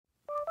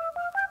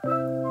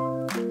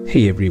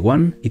Hey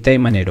everyone, it's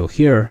Manero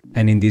here,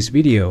 and in this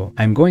video,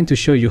 I'm going to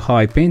show you how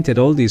I painted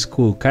all these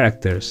cool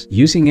characters,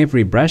 using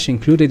every brush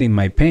included in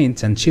my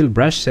Paint and Chill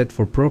brush set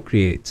for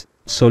Procreate.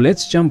 So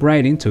let's jump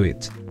right into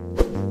it.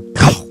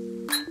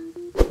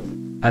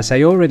 As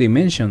I already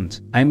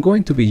mentioned, I'm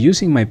going to be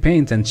using my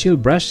Paint and Chill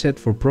brush set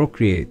for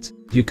Procreate.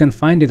 You can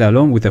find it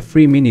along with a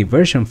free mini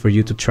version for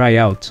you to try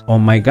out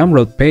on my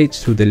Gumroad page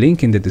through the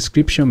link in the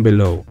description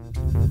below.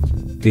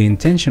 The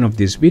intention of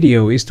this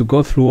video is to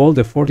go through all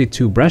the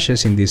 42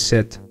 brushes in this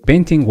set,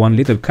 painting one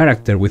little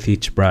character with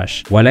each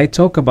brush, while I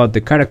talk about the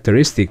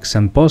characteristics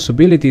and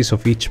possibilities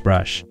of each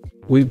brush.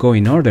 We'll go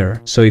in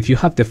order, so if you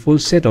have the full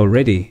set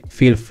already,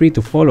 feel free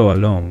to follow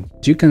along.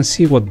 You can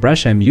see what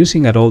brush I'm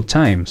using at all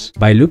times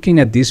by looking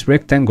at this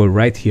rectangle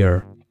right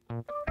here.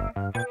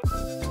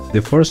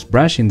 The first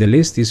brush in the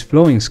list is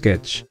Flowing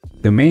Sketch.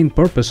 The main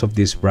purpose of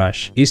this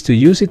brush is to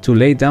use it to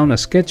lay down a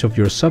sketch of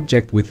your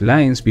subject with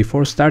lines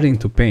before starting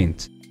to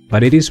paint.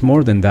 But it is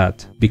more than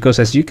that, because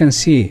as you can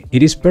see,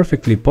 it is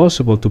perfectly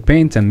possible to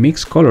paint and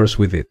mix colors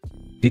with it.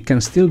 It can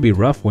still be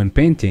rough when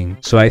painting,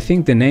 so I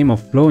think the name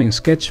of Flowing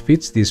Sketch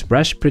fits this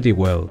brush pretty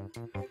well.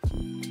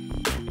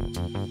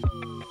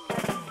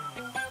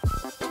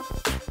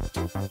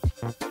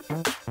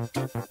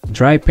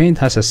 Dry paint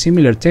has a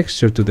similar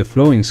texture to the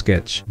Flowing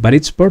Sketch, but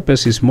its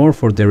purpose is more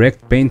for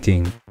direct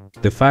painting.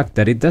 The fact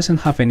that it doesn't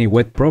have any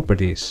wet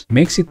properties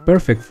makes it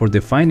perfect for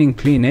defining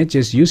clean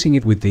edges using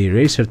it with the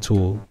eraser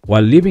tool,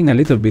 while leaving a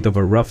little bit of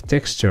a rough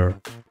texture.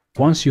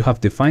 Once you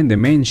have defined the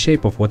main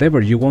shape of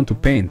whatever you want to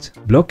paint,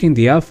 blocking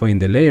the alpha in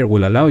the layer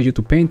will allow you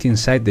to paint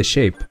inside the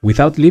shape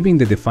without leaving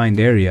the defined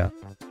area.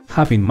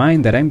 Have in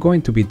mind that I'm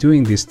going to be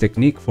doing this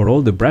technique for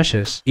all the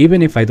brushes,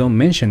 even if I don't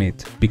mention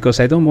it, because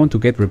I don't want to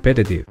get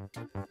repetitive.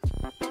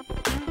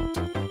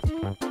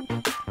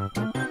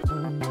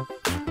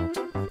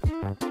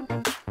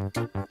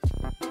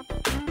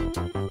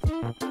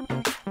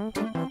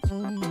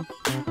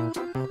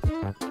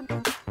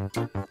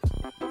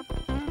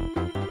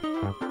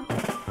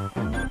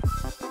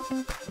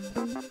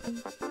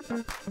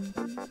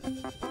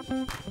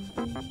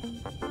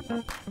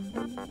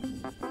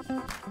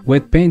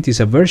 Wet paint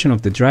is a version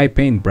of the dry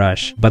paint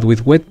brush, but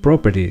with wet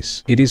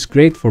properties. It is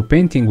great for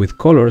painting with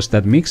colors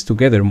that mix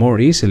together more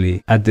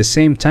easily at the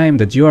same time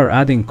that you are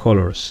adding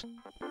colors.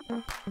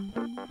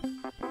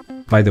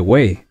 By the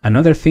way,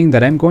 another thing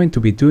that I'm going to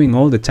be doing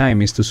all the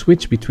time is to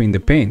switch between the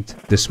paint,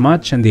 the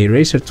smudge and the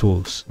eraser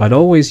tools, but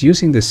always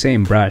using the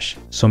same brush,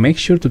 so make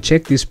sure to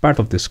check this part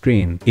of the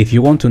screen if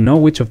you want to know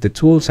which of the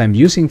tools I'm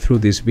using through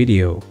this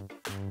video.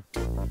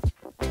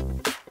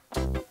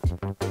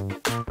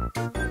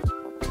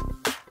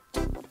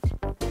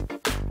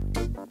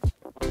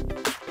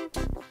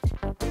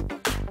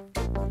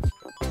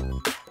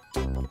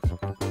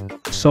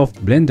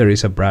 Soft Blender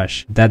is a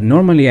brush that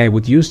normally I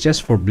would use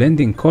just for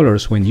blending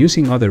colors when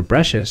using other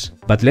brushes,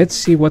 but let's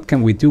see what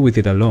can we do with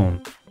it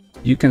alone.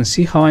 You can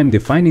see how I'm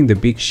defining the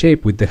big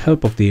shape with the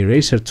help of the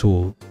eraser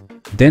tool.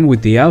 Then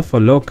with the alpha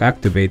lock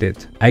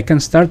activated, I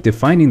can start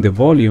defining the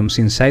volumes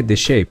inside the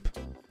shape.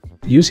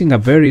 Using a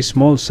very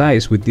small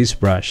size with this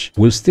brush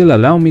will still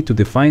allow me to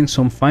define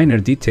some finer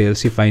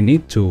details if I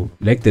need to,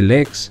 like the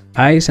legs,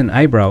 eyes and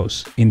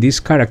eyebrows in this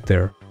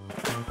character.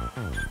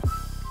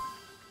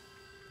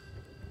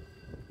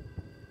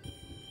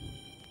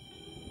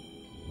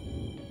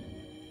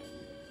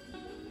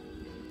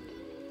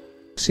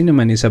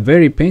 Cinnamon is a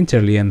very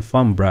painterly and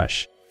fun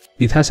brush.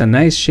 It has a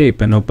nice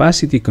shape and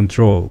opacity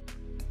control.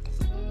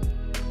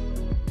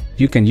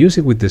 You can use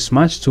it with the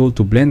smudge tool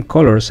to blend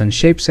colors and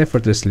shapes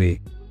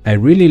effortlessly. I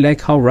really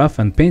like how rough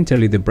and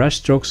painterly the brush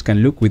strokes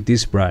can look with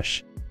this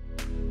brush.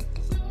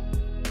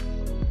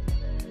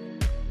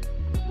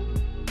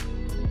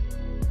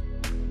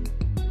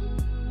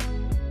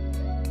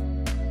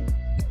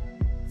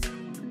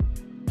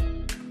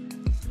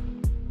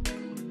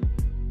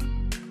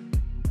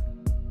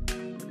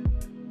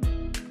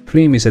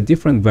 Cream is a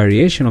different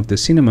variation of the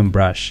cinnamon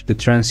brush. The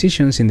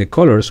transitions in the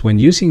colors when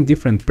using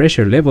different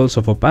pressure levels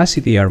of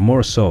opacity are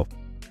more soft.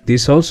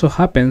 This also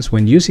happens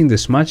when using the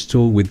smudge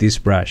tool with this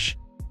brush.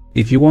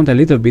 If you want a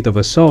little bit of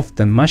a soft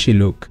and mushy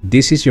look,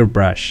 this is your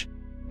brush.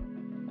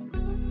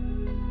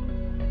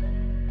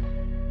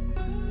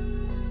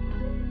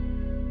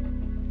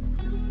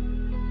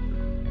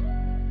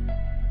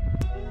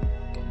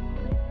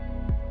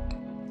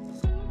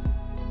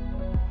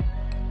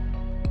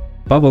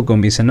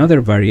 Bubblegum is another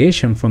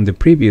variation from the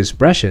previous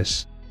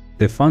brushes.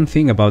 The fun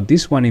thing about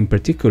this one in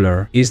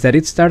particular is that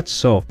it starts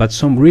soft, but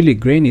some really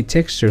grainy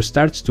texture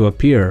starts to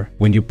appear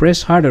when you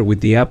press harder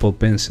with the Apple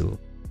Pencil.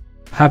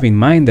 Have in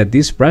mind that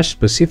this brush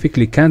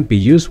specifically can't be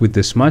used with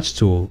the smudge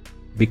tool.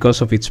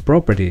 Because of its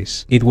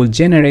properties, it will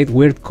generate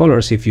weird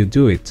colors if you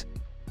do it.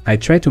 I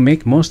try to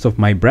make most of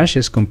my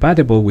brushes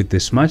compatible with the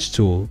smudge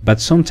tool,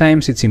 but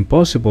sometimes it's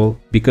impossible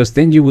because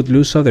then you would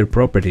lose other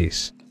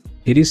properties.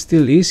 It is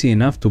still easy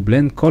enough to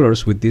blend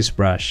colors with this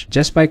brush,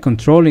 just by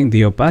controlling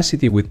the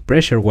opacity with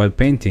pressure while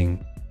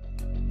painting.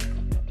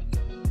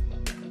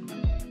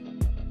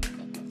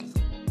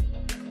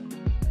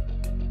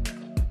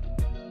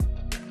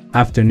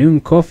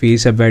 Afternoon Coffee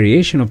is a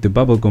variation of the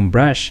bubblegum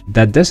brush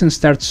that doesn't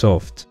start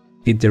soft.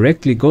 It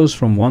directly goes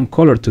from one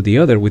color to the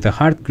other with a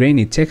hard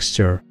grainy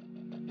texture.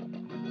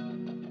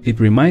 It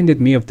reminded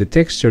me of the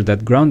texture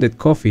that grounded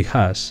coffee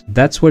has.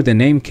 That's where the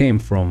name came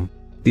from.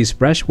 This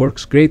brush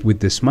works great with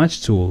the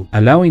smudge tool,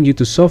 allowing you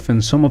to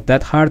soften some of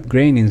that hard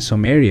grain in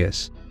some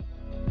areas.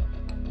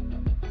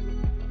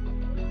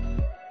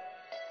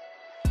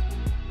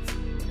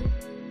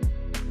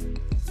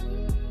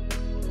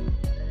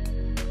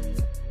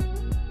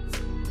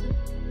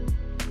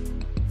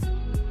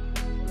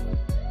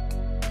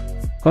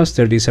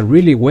 Custard is a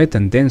really wet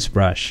and dense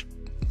brush.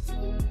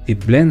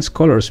 It blends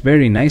colors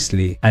very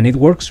nicely, and it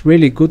works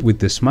really good with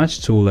the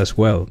smudge tool as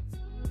well.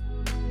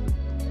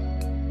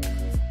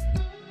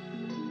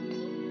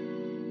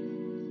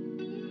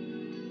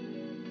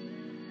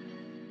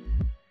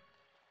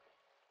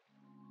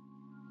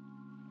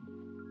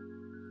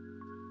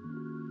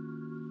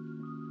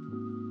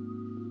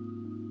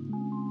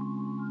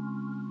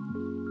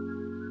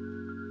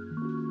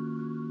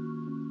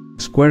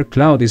 Square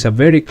Cloud is a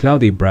very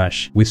cloudy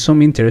brush with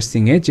some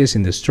interesting edges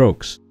in the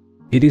strokes.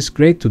 It is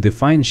great to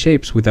define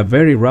shapes with a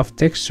very rough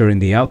texture in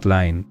the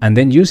outline, and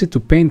then use it to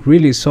paint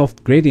really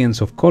soft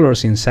gradients of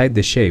colors inside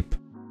the shape.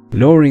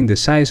 Lowering the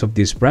size of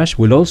this brush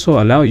will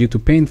also allow you to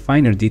paint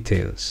finer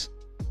details.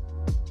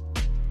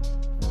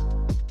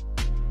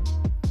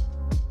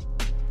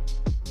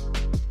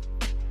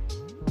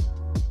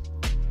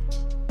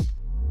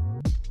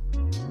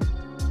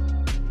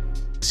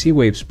 Sea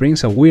Waves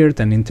brings a weird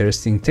and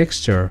interesting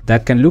texture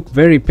that can look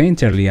very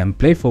painterly and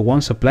playful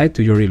once applied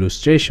to your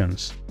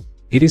illustrations.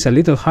 It is a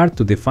little hard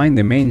to define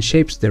the main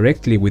shapes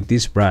directly with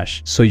this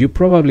brush, so you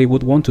probably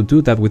would want to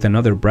do that with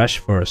another brush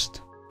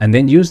first, and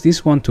then use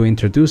this one to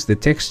introduce the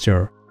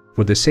texture.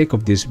 For the sake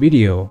of this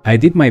video, I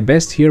did my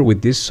best here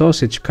with this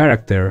sausage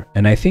character,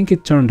 and I think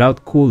it turned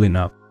out cool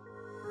enough.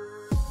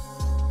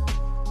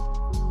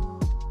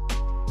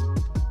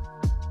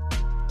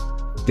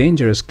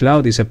 Dangerous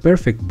Cloud is a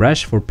perfect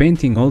brush for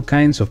painting all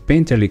kinds of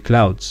painterly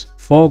clouds,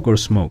 fog or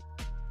smoke.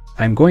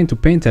 I'm going to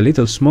paint a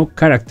little smoke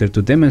character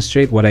to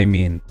demonstrate what I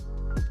mean.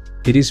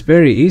 It is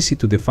very easy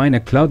to define a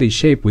cloudy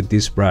shape with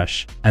this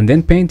brush, and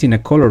then paint in a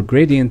color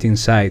gradient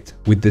inside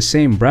with the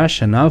same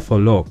brush and alpha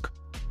lock.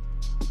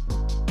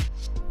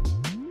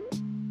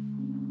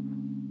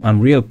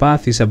 Unreal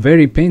Path is a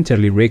very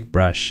painterly rake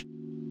brush.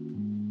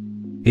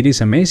 It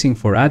is amazing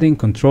for adding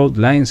controlled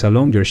lines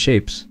along your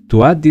shapes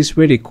to add this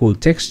really cool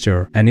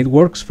texture, and it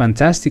works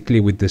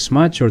fantastically with the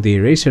smudge or the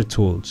eraser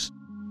tools.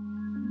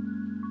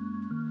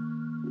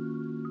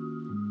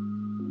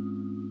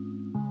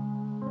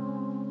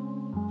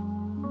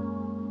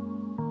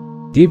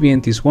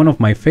 Deviant is one of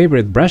my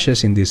favorite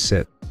brushes in this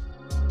set.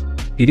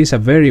 It is a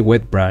very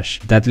wet brush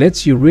that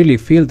lets you really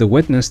feel the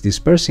wetness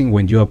dispersing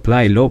when you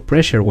apply low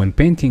pressure when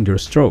painting your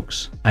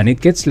strokes, and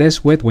it gets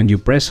less wet when you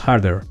press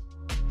harder.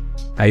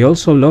 I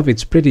also love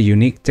its pretty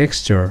unique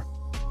texture.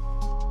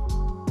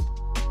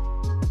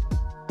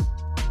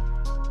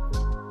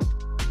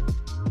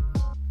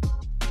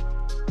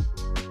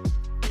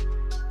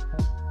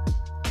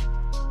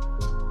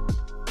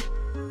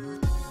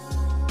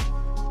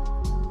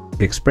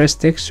 The Express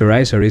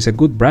Texturizer is a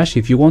good brush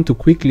if you want to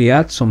quickly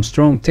add some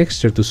strong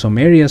texture to some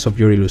areas of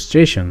your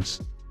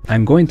illustrations.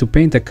 I'm going to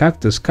paint a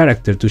cactus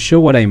character to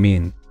show what I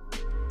mean.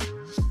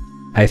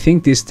 I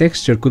think this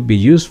texture could be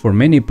used for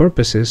many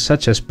purposes,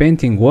 such as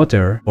painting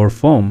water or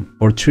foam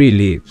or tree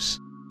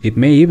leaves. It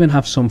may even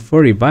have some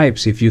furry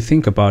vibes if you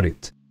think about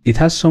it. It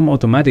has some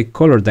automatic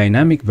color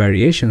dynamic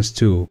variations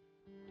too.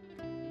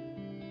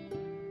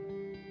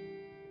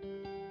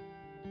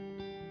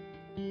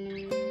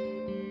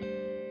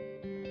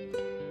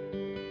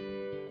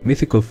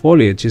 Mythical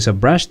Foliage is a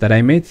brush that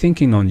I made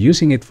thinking on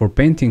using it for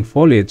painting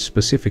foliage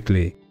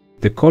specifically.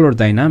 The color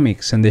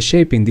dynamics and the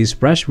shape in this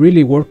brush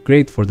really work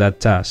great for that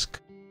task.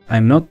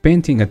 I'm not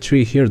painting a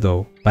tree here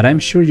though, but I'm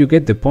sure you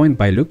get the point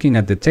by looking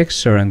at the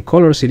texture and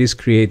colors it is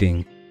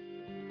creating.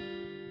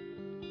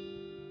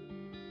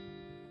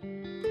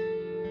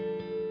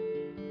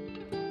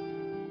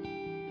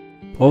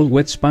 Old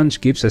wet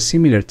sponge gives a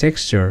similar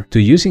texture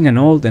to using an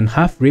old and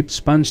half-ripped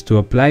sponge to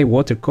apply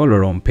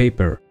watercolor on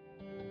paper.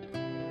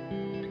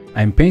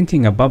 I'm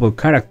painting a bubble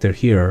character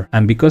here,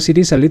 and because it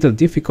is a little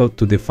difficult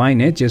to define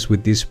edges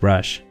with this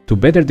brush, to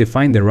better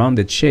define the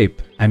rounded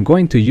shape, I'm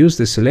going to use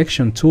the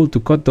selection tool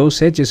to cut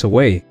those edges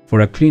away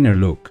for a cleaner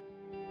look.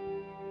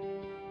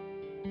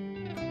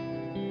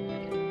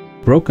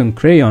 Broken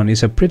Crayon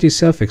is a pretty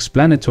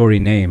self-explanatory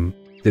name.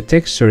 The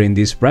texture in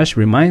this brush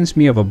reminds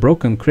me of a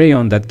broken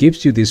crayon that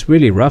gives you this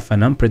really rough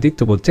and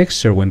unpredictable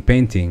texture when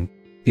painting.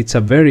 It's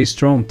a very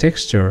strong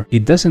texture,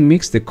 it doesn't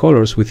mix the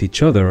colors with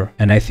each other,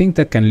 and I think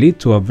that can lead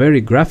to a very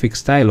graphic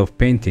style of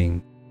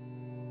painting.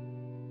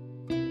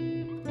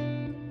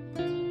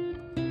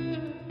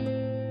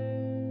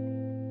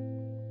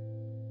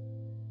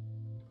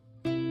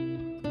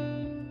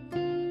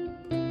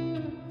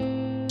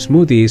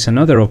 Smoothie is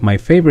another of my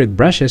favorite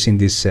brushes in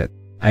this set.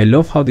 I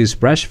love how this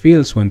brush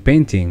feels when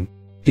painting.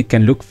 It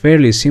can look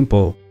fairly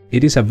simple,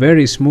 It is a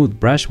very smooth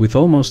brush with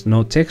almost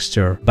no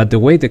texture, but the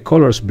way the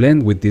colors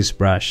blend with this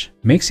brush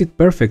makes it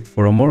perfect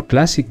for a more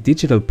classic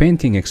digital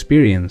painting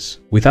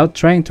experience, without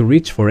trying to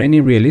reach for any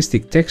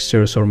realistic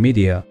textures or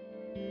media.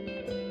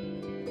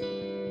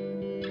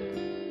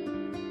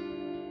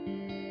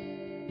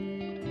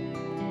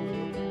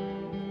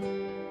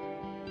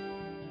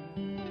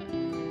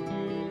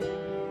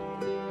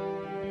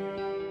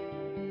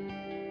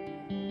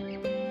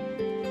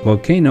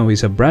 Volcano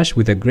is a brush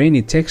with a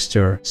grainy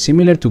texture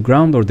similar to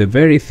ground or the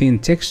very thin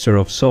texture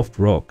of soft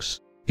rocks.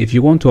 If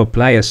you want to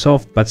apply a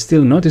soft but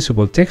still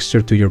noticeable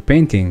texture to your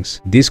paintings,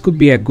 this could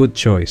be a good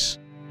choice.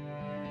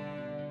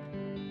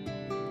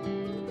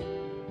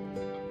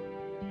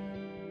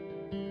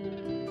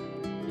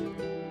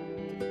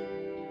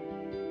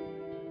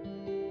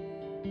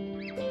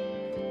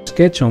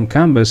 Sketch on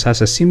canvas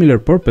has a similar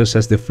purpose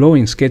as the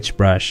flowing sketch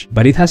brush,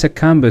 but it has a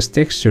canvas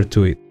texture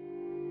to it.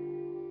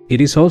 It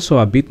is also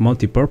a bit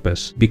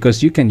multi-purpose,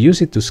 because you can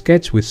use it to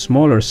sketch with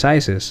smaller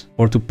sizes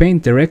or to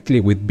paint directly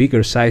with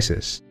bigger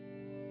sizes.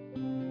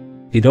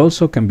 It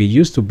also can be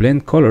used to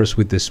blend colors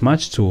with the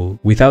smudge tool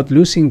without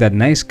losing that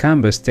nice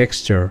canvas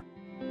texture.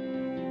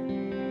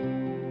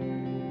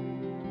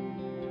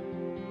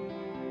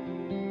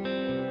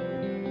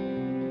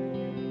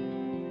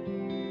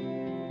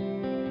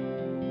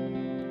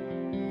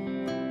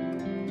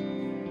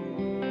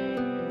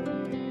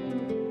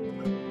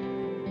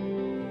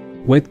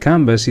 Wet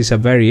canvas is a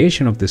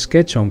variation of the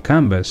sketch on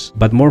canvas,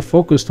 but more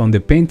focused on the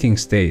painting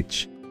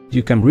stage.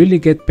 You can really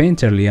get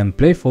painterly and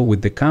playful with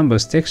the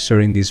canvas texture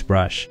in this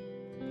brush.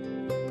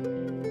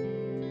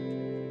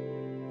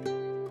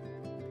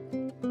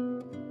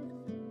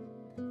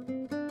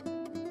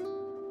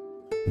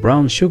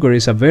 Brown sugar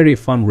is a very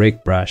fun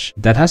rake brush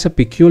that has a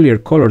peculiar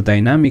color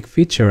dynamic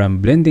feature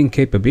and blending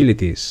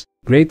capabilities,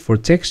 great for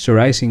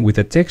texturizing with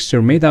a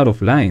texture made out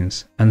of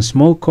lines and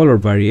small color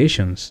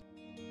variations.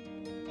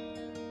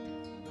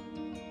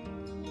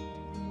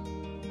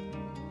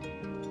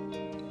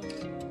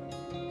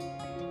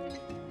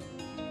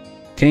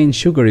 Cane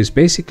sugar is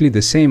basically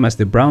the same as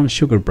the brown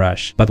sugar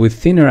brush, but with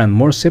thinner and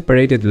more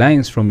separated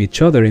lines from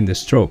each other in the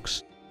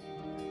strokes.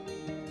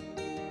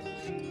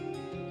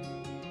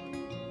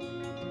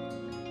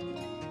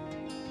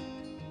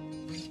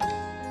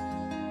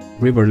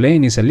 River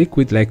Lane is a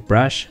liquid-like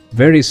brush,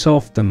 very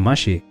soft and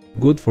mushy,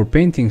 good for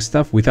painting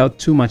stuff without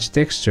too much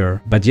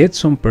texture, but yet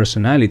some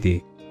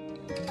personality.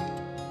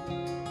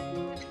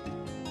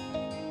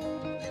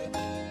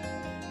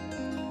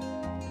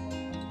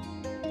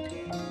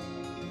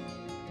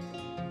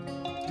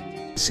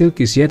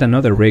 Silk is yet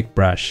another rake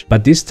brush,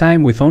 but this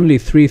time with only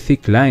 3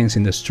 thick lines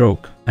in the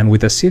stroke, and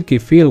with a silky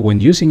feel when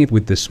using it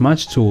with the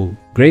smudge tool,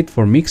 great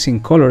for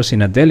mixing colors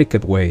in a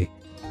delicate way.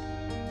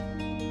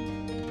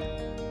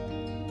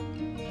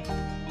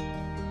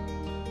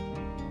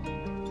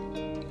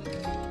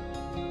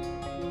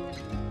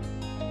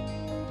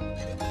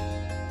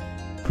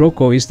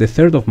 Croco is the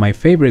third of my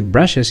favorite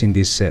brushes in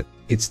this set.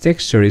 Its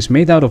texture is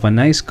made out of a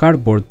nice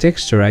cardboard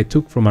texture I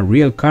took from a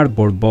real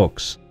cardboard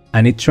box,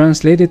 and it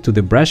translated to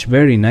the brush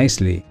very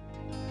nicely.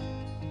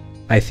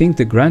 I think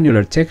the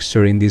granular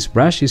texture in this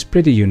brush is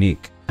pretty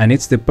unique, and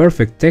it's the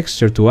perfect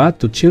texture to add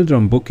to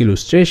children's book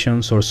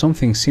illustrations or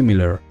something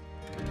similar.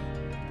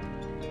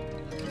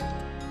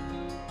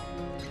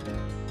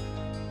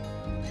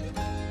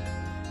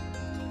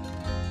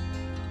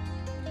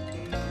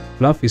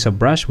 Fluff is a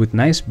brush with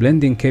nice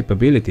blending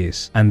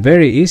capabilities and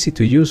very easy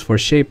to use for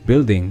shape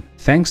building,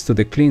 thanks to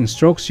the clean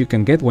strokes you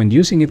can get when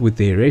using it with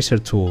the eraser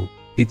tool.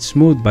 Its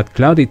smooth but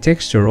cloudy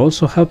texture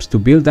also helps to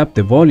build up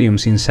the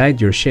volumes inside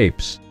your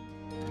shapes.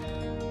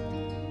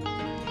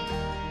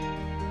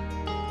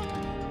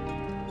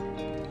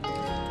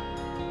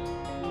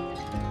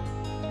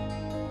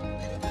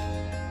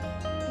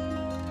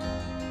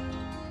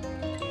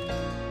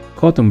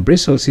 Cotton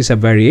Bristles is a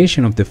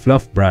variation of the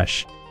fluff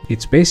brush.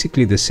 It's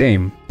basically the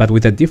same, but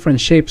with a different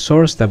shape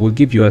source that will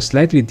give you a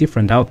slightly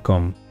different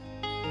outcome.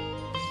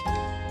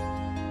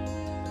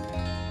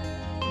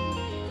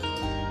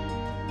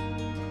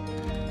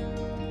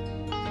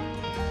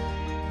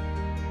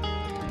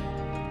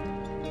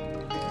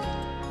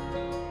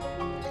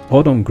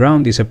 Autumn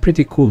Ground is a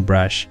pretty cool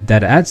brush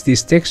that adds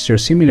this texture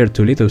similar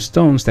to little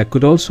stones that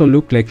could also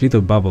look like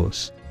little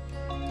bubbles.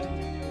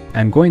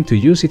 I'm going to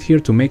use it here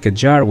to make a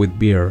jar with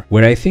beer,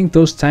 where I think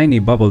those tiny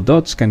bubble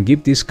dots can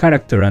give this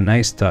character a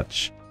nice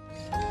touch.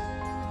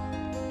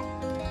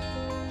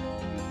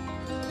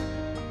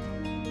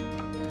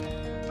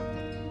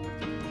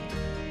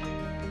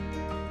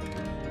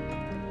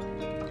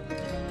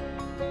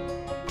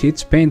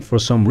 Kids paint for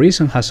some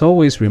reason has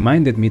always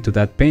reminded me to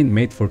that paint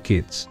made for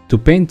kids, to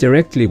paint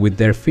directly with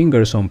their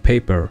fingers on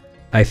paper.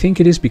 I think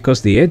it is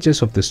because the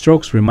edges of the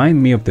strokes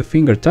remind me of the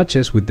finger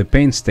touches with the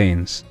paint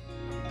stains.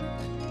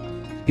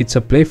 It's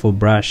a playful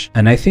brush,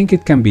 and I think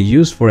it can be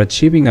used for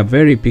achieving a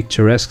very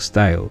picturesque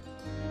style.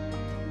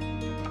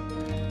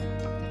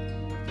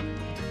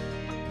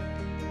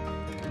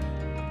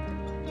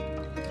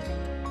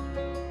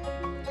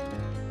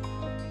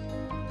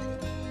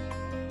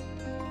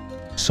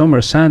 summer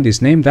sand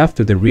is named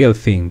after the real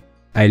thing.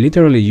 I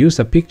literally used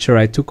a picture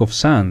I took of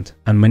sand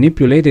and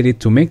manipulated it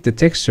to make the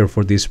texture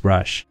for this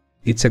brush.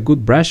 It's a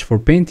good brush for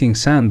painting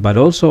sand but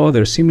also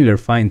other similar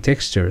fine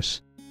textures.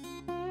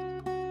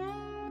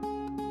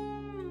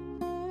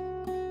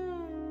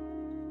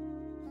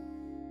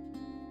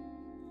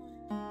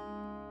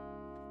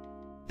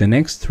 The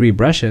next three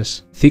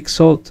brushes, Thick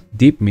Salt,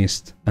 Deep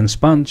Mist, and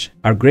Sponge,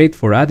 are great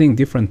for adding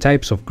different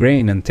types of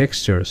grain and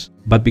textures,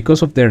 but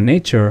because of their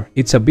nature,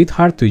 it's a bit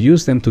hard to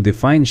use them to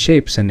define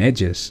shapes and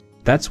edges.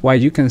 That's why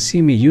you can see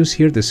me use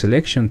here the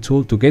selection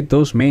tool to get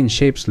those main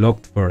shapes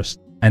locked first,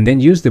 and then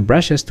use the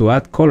brushes to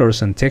add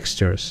colors and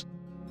textures.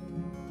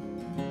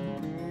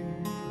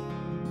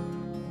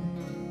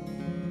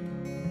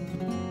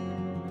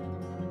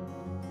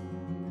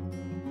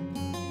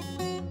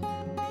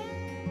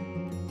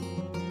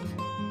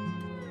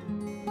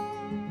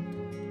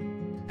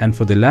 And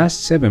for the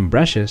last 7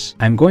 brushes,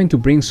 I'm going to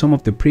bring some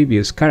of the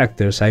previous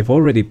characters I've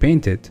already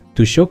painted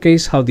to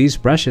showcase how these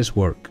brushes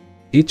work.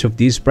 Each of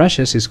these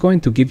brushes is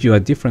going to give you a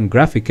different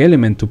graphic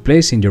element to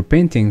place in your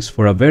paintings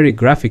for a very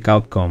graphic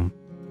outcome.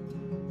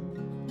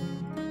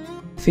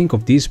 Think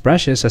of these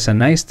brushes as a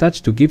nice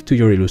touch to give to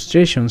your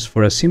illustrations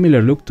for a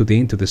similar look to the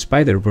Into the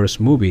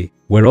Spider-Verse movie,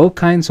 where all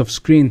kinds of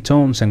screen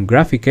tones and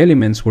graphic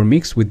elements were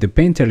mixed with the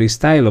painterly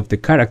style of the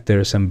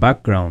characters and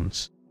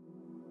backgrounds.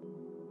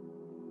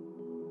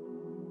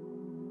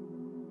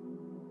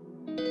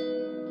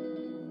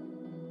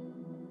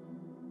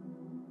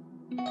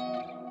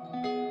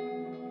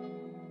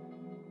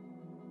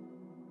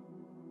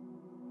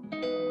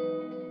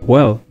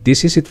 Well,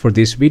 this is it for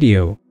this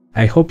video.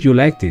 I hope you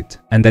liked it,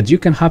 and that you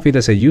can have it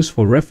as a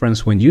useful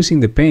reference when using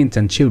the Paint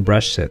and Chill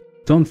brush set.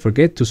 Don't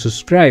forget to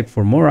subscribe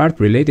for more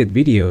art-related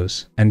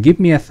videos, and give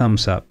me a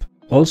thumbs up.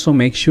 Also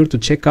make sure to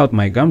check out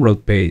my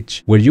Gumroad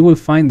page, where you will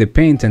find the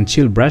Paint and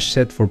Chill brush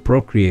set for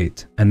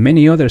Procreate, and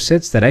many other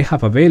sets that I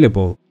have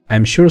available.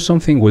 I'm sure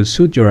something will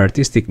suit your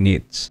artistic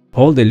needs.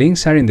 All the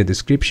links are in the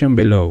description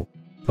below.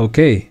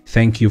 Okay,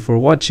 thank you for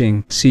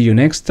watching, see you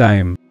next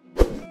time.